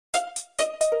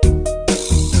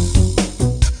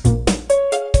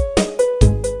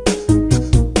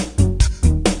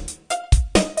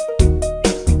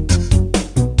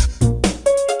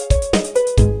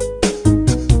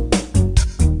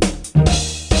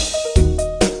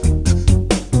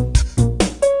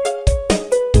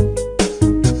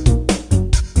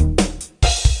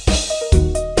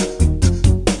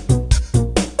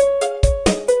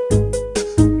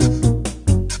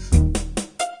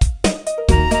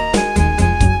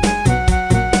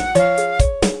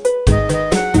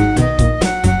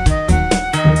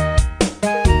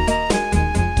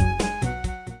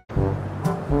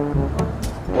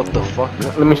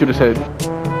Let me shoot his head.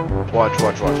 Watch.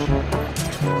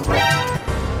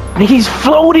 He's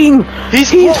floating!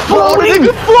 He's floating!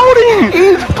 Nigga floating!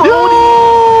 He's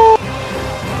floating!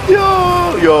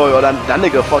 Yo, that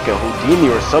nigga fucking Houdini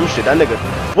or some shit. That nigga,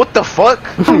 what the fuck?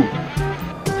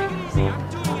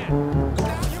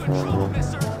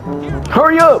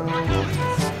 Hurry up!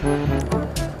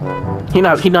 He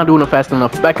not doing it fast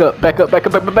enough. Back up.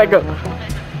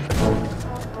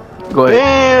 Go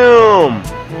ahead.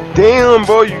 Damn,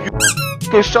 bro, you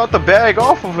can shot the bag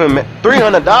off of him.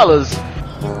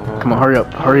 $300. Come on,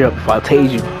 hurry up if I tase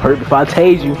you. Hurry up if I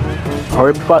tase you.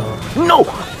 Hurry up if I... No!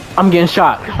 I'm getting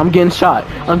shot.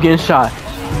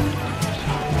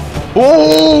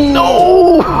 Oh!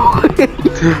 No!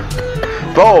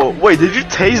 Bro, wait, did you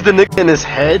tase the nigga in his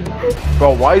head?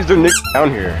 Bro, why is there nigga down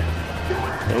here?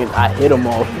 I hit him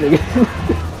off, nigga.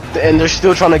 And they're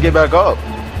still trying to get back up.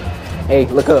 Hey,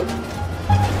 look up.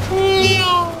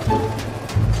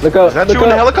 Look up. Is that you in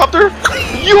the helicopter?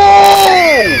 Yo!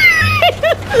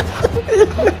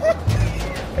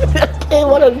 That came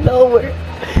out of nowhere.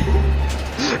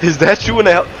 Is that you in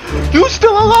the You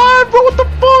still alive, bro? What the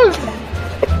fuck?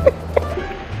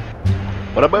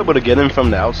 Would I be able to get him from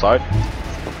the outside?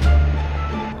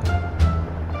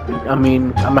 I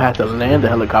mean, I'm gonna have to land the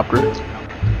helicopter.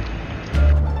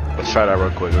 Let's try that real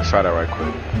quick.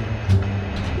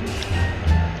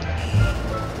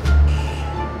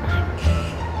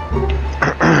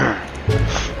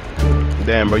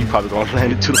 Damn, bro, you probably gonna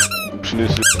land it to the ocean and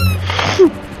shit.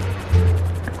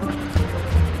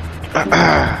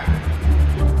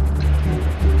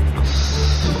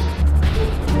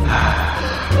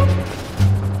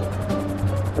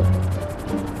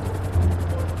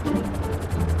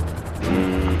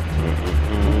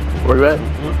 Where you at?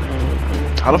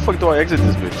 How the fuck do I exit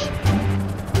this bitch?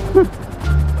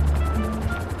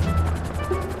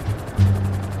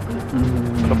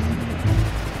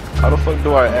 How the fuck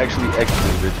do I actually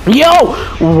exit this bitch? Yo!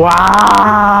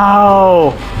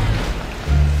 Wow!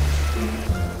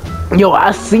 Yo,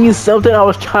 I seen something. I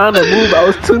was trying to move. I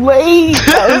was too late.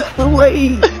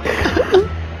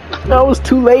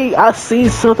 I seen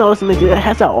something. I was like,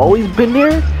 has that always been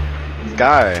there?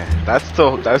 Guy, that's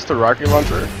the rocket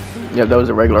launcher. Yeah, that was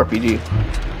a regular RPG.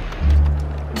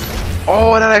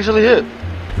 Oh, that actually hit.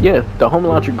 Yeah, the home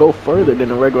launcher go further than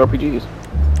the regular RPGs.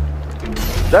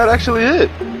 That actually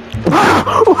hit.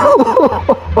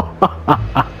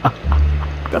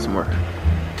 Got some more.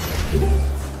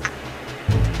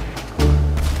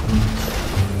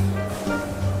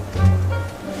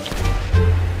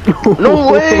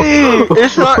 No way!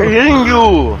 It's not hitting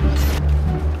you.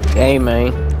 Hey,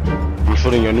 man. I'm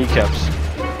shooting your kneecaps.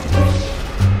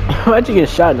 Why'd you get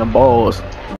shot in the balls?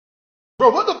 Bro,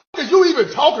 what the fuck is you even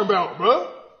talking about, bro?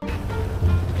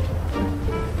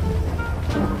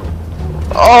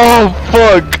 Oh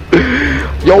fuck!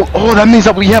 Yo, oh, that means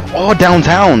that we have all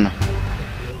downtown.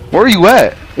 Where are you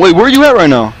at? Wait, where are you at right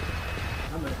now?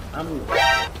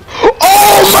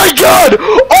 Oh my god!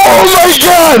 Oh my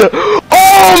god!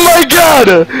 Oh my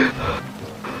god!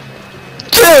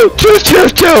 Chill!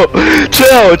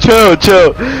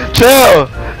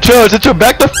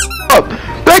 Back the f up!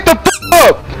 Back the f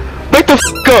up! Back the f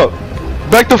up!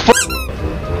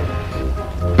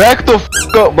 Back the f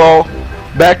up, bro!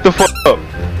 Back the f up!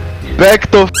 Back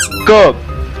the f up!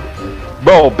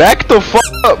 Bro, back the f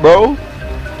up, bro!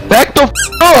 Back the f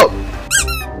up!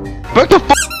 Back the f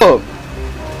up!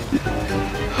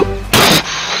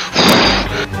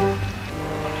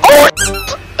 Oh!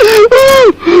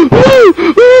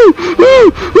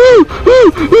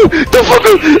 The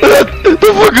fucker!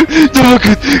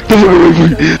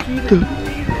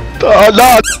 Oh, no,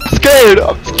 I'm scared!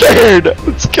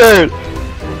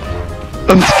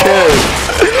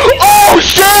 Oh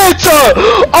shit!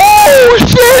 Oh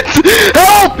shit!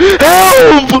 Help!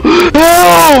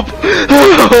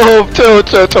 Chill,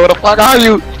 where the fuck are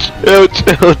you?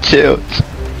 Chill.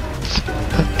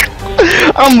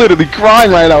 I'm literally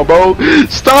crying right now, bro.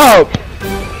 Stop!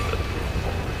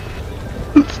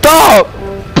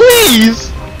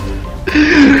 Please!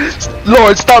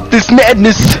 Lord, stop this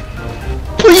madness!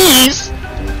 Please!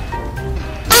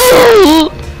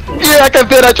 Yeah, I can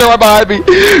feel that you're right behind me.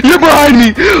 You're behind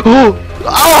me.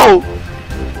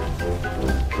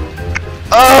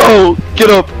 Oh! Get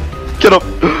up!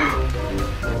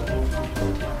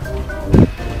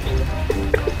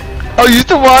 Oh, you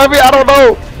still behind me? I don't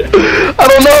know.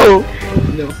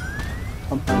 No.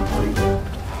 I'm fine for you.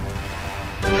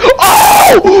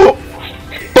 Oh!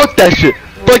 Fuck that shit.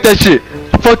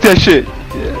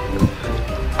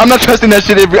 I'm not trusting that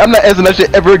shit I'm not answering that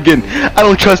shit ever again. I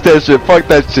don't trust that shit. Fuck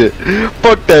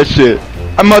that shit.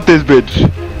 I'm out this bitch.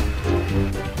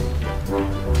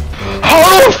 How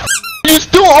the f you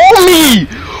still owe me?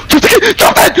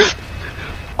 Drop it!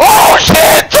 Oh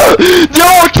shit!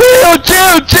 Yo,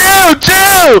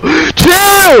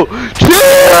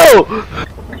 chill!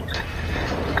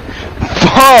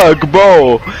 Fuck,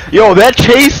 bro. Yo, that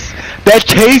chase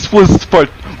was for,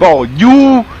 bro,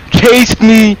 you chased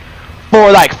me for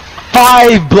like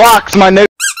 5 blocks, my nigga.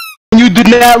 You did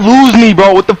not lose me,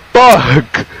 bro. What the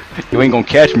fuck? You ain't gonna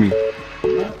catch me.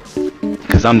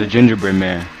 Cause I'm the gingerbread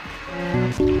man.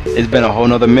 It's been a whole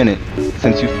nother minute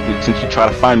since you try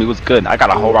to find me. What's good? I got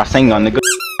a whole Rasengan, nigga.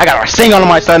 I got a Rasengan on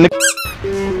my side, nigga.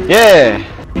 Yeah.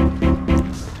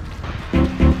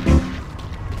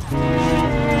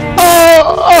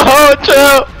 Oh,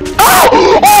 chill.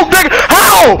 Oh, nigga.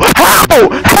 How?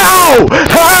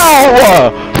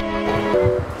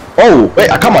 Oh, wait,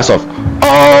 I caught myself.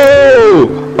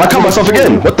 Oh, I caught myself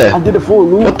again. What the? I did it for a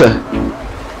loop. What the?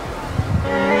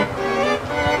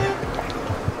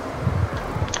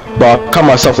 Bro, I caught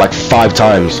myself like 5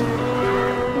 times.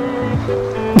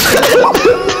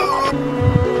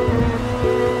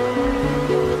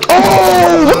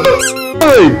 Oh, what the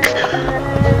fuck?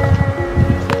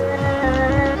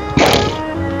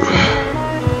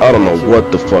 I don't know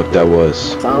what the fuck that was.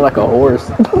 Sounded like a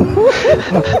horse.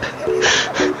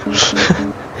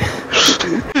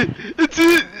 It's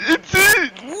it!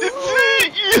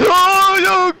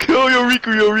 Yo, kill yo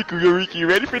Riku, you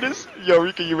ready for this? Yo,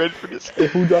 Riku, you ready for this? Hey,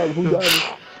 who driving?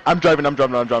 I'm driving.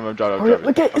 Hurry up,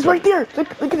 look at it, it's right there.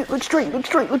 Look at it, look straight.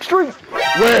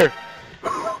 Where?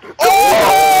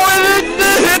 Oh, it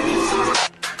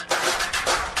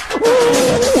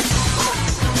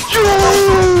Yo!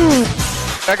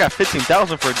 I got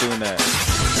 15,000 for doing that.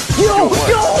 Yo!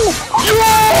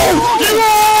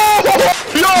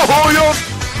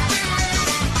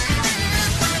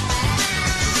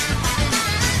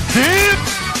 Dude!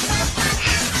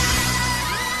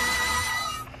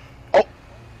 Oh!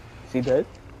 Is he dead?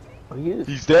 Oh, he is.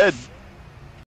 He's dead.